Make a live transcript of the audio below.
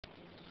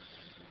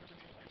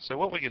So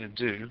what we're going to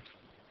do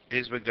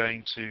is we're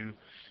going to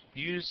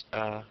use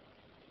a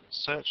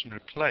search and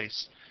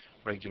replace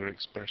regular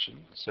expression.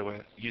 So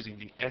we're using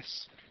the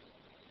S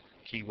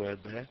keyword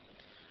there.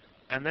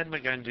 And then we're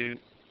going to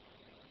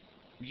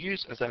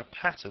use as our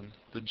pattern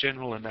the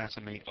general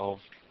anatomy of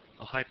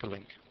a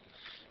hyperlink.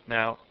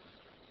 Now,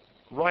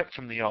 right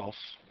from the off,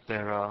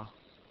 there are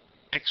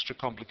extra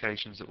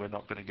complications that we're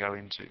not going to go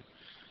into.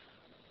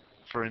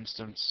 For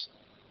instance,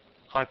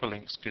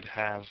 hyperlinks could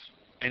have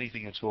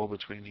anything at all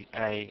between the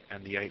A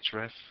and the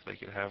href. They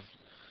could have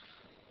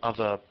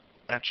other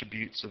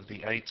attributes of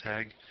the A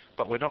tag,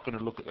 but we're not going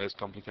to look at those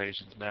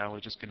complications now. We're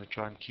just going to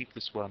try and keep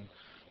this one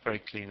very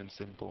clean and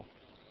simple.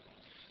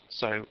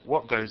 So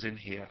what goes in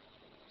here?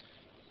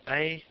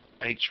 A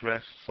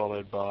href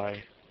followed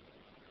by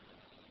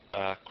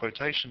a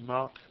quotation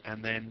mark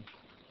and then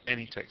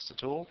any text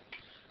at all,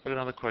 with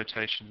another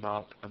quotation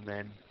mark and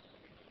then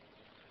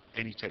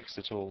any text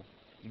at all.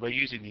 We're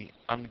using the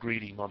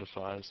ungreedy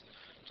modifiers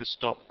to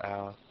stop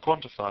our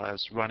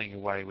quantifiers running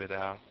away with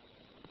our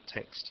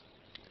text.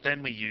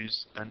 Then we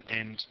use an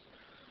end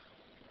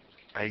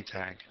A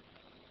tag.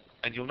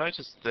 And you'll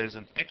notice there's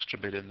an extra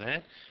bit in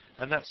there,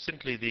 and that's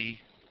simply the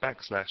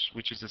backslash,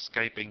 which is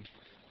escaping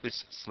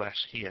this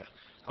slash here.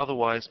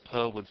 Otherwise,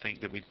 Perl would think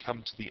that we'd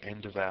come to the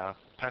end of our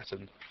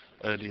pattern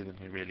earlier than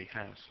we really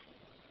have.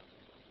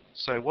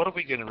 So what are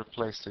we going to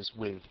replace this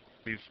with?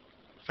 We've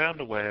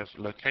found a way of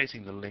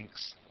locating the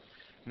links.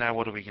 Now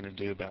what are we going to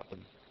do about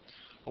them?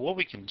 Well, what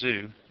we can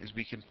do is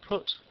we can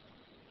put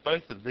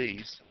both of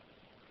these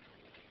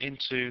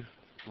into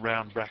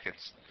round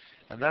brackets,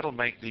 and that'll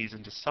make these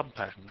into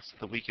subpatterns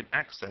that we can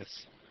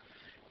access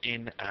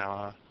in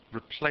our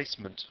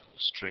replacement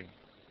string.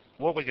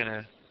 What we're going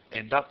to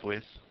end up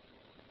with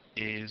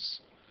is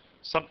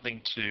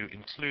something to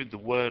include the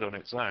word on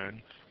its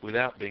own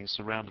without being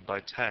surrounded by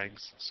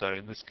tags. So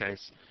in this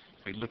case,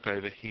 if we look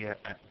over here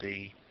at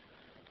the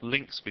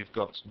links, we've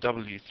got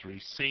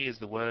W3C is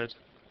the word,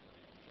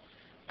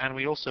 and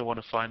we also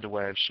want to find a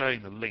way of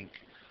showing the link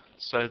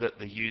so that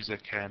the user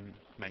can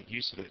make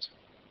use of it.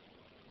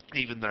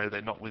 Even though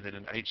they're not within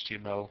an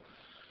HTML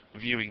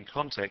viewing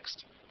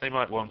context, they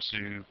might want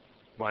to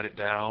write it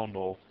down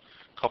or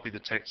copy the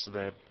text to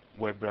their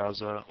web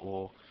browser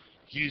or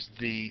use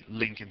the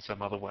link in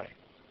some other way.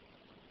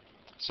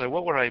 So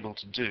what we're able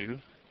to do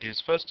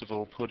is first of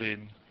all put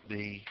in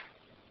the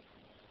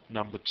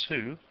number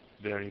 2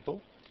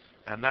 variable,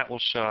 and that will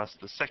show us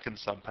the second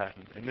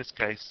subpattern, in this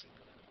case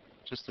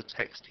just the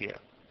text here.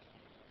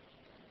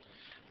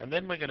 And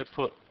then we're going to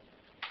put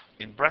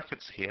in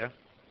brackets here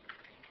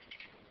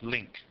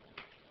link,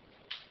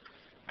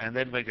 and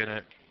then we're going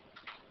to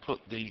put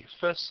the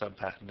first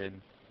subpattern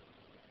in.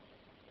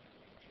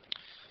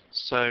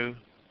 So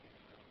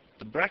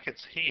the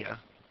brackets here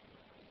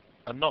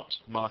are not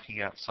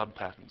marking out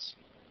subpatterns.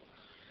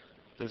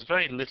 There's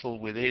very little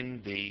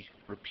within the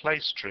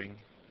replace string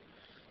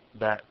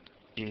that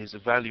is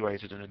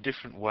evaluated in a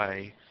different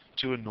way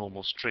to a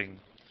normal string.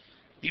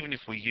 Even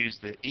if we use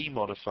the E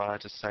modifier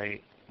to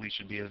say we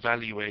should be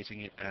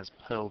evaluating it as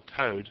Perl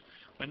code,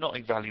 we're not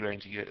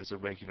evaluating it as a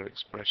regular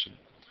expression.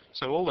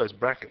 So all those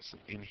brackets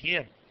in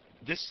here,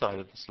 this side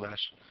of the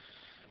slash,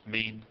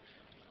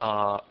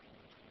 are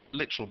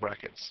literal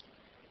brackets.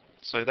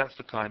 So that's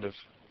the kind of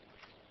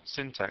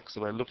syntax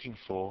that we're looking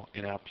for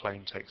in our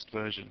plain text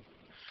version.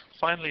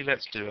 Finally,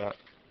 let's do our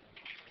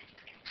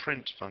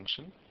print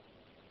function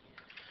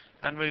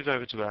and move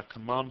over to our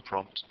command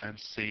prompt and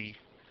see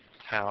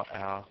how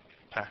our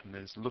pattern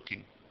is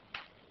looking.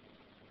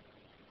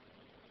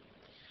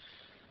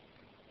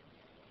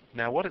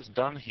 Now what it's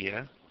done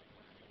here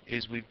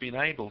is we've been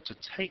able to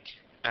take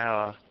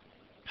our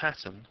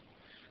pattern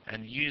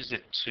and use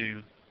it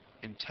to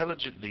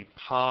intelligently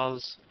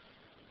parse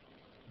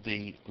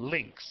the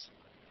links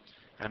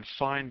and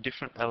find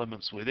different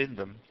elements within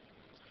them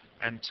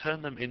and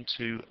turn them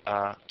into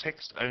a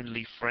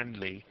text-only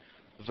friendly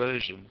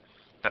version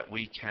that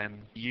we can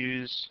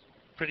use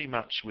pretty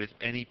much with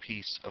any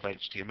piece of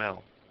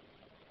HTML.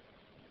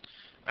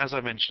 As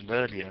I mentioned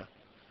earlier,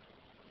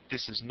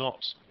 this is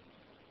not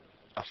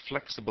a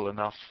flexible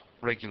enough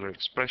regular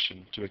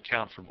expression to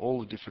account for all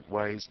the different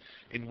ways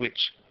in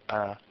which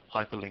a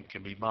hyperlink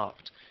can be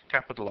marked.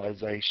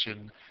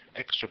 Capitalization,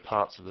 extra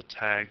parts of the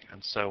tag,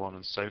 and so on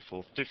and so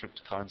forth, different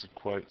kinds of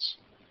quotes.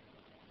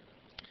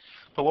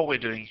 But what we're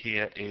doing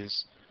here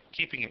is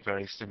keeping it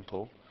very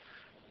simple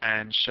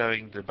and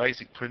showing the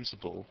basic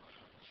principle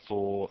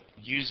for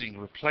using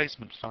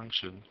replacement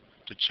function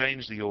to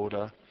change the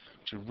order,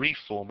 to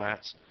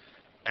reformat,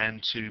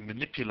 and to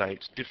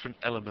manipulate different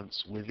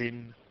elements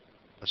within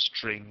a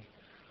string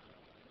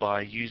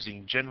by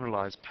using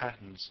generalized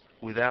patterns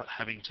without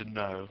having to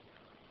know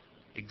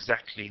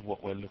exactly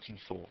what we're looking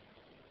for.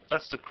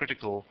 That's the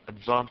critical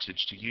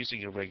advantage to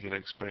using a regular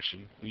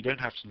expression. We don't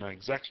have to know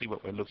exactly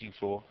what we're looking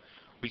for.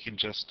 We can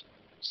just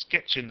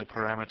sketch in the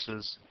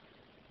parameters,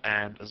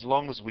 and as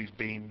long as we've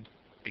been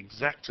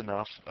exact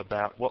enough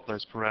about what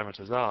those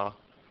parameters are,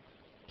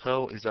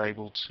 Perl is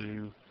able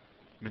to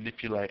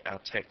manipulate our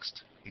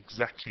text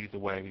exactly the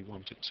way we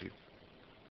want it to.